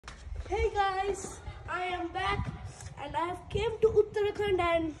Hey guys, I am back and I have came to Uttarakhand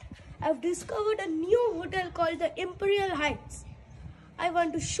and I've discovered a new hotel called the Imperial Heights. I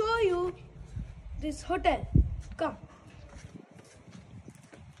want to show you this hotel. Come.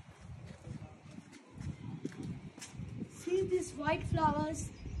 See these white flowers,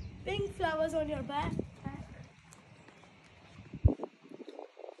 pink flowers on your back.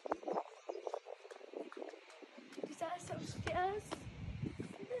 These are some stairs.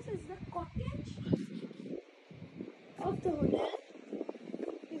 This is the cottage of the hotel.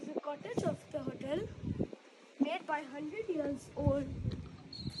 This is the cottage of the hotel, made by 100 years old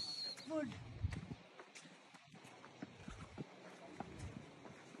wood.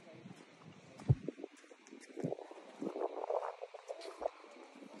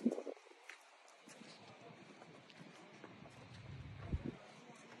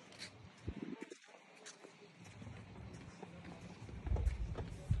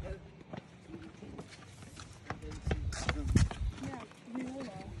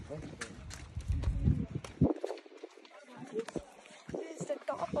 This is the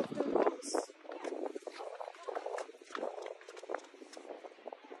top of the rooms.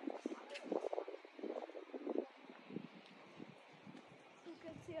 You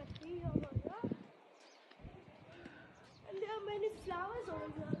can see a tree over here. And there are many flowers over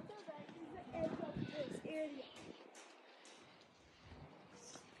here. So that is the edge of this area.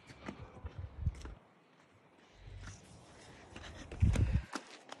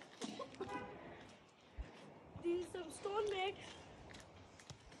 This is some stone made,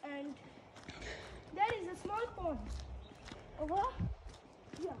 and there is a small pond over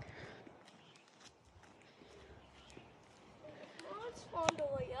here. Small pond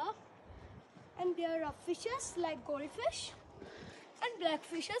over here, and there are fishes like goldfish and black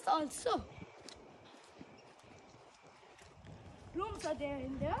fishes also. Rooms are there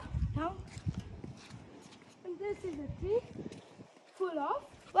in there now, and this is a tree full of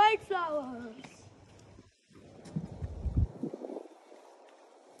white flowers.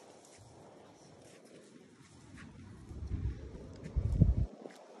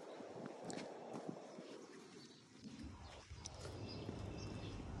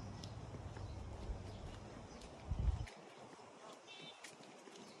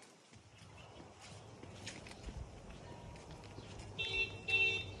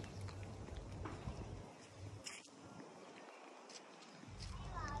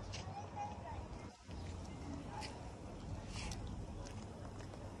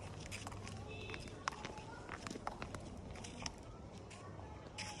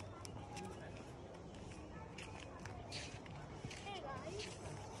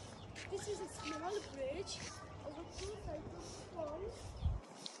 This is a small bridge over two sides of the pond.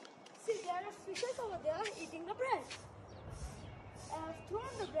 See, there are fishes over there eating the bread. I have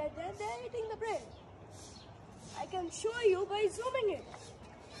thrown the bread there, they are eating the bread. I can show you by zooming it.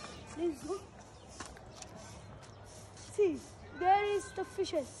 Please zoom. See, there is the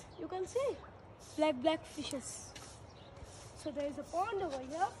fishes. You can see black fishes. So there is a pond over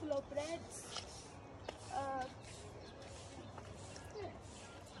here full of breads.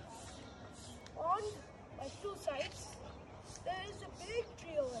 On by two sides, there is a big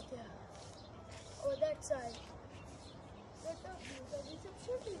tree over there. Over that side. The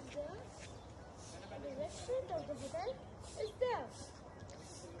reception is there. And the restaurant of the hotel is there.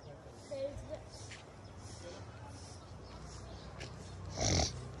 There is this.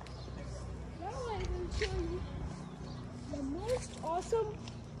 Now I will show you the most awesome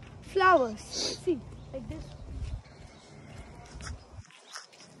flowers. See, like this.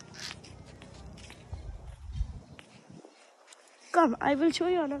 Come, I will show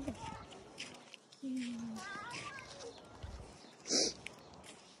you another.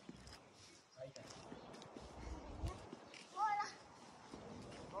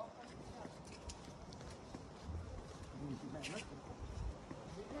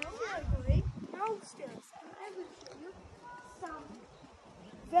 Now we are going downstairs and I will show you some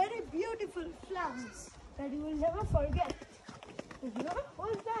very beautiful flowers that you will never forget. What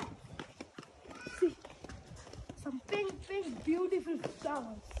is that? See. Some pink, beautiful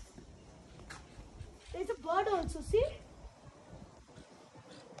flowers. There's a bird also, see?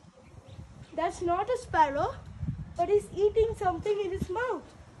 That's not a sparrow, but he's eating something in his mouth.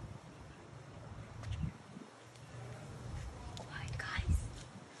 Hi guys,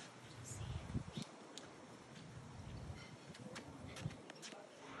 see?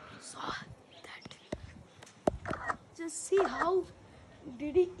 Saw that. Just see how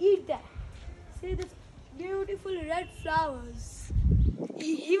did he eat that. See this beautiful red flowers.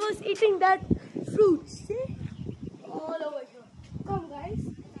 He was eating that fruit, see? All over here. Come guys,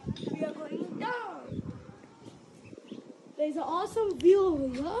 we are There's an awesome view over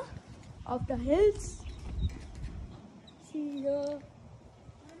here of the hills. See here.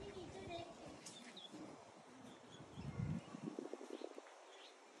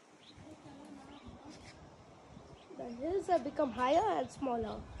 The hills have become higher and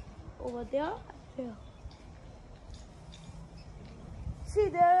smaller over there and here. See,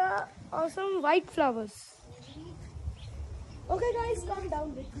 there are awesome white flowers. Okay guys, come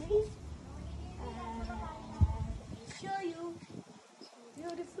down with me and show you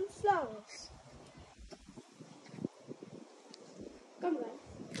beautiful flowers. Come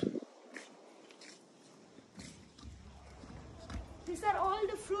guys. These are all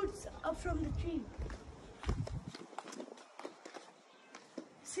the fruits up from the tree.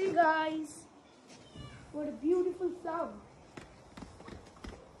 See guys, what a beautiful flower.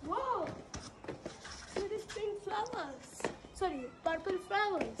 Wow, see these pink flowers. Sorry, purple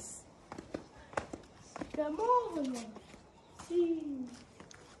flowers. They're marvelous. See,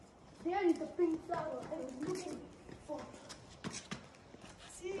 there is the pink flower I was looking for.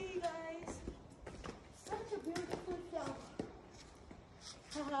 See guys, such a beautiful flower.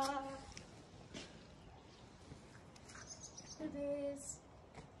 Haha. It is.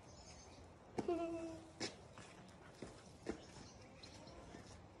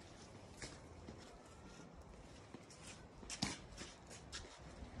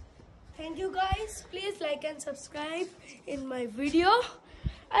 Thank you guys. Please like and subscribe in my video.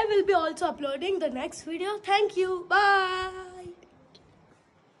 I will be also uploading the next video. Thank you. Bye.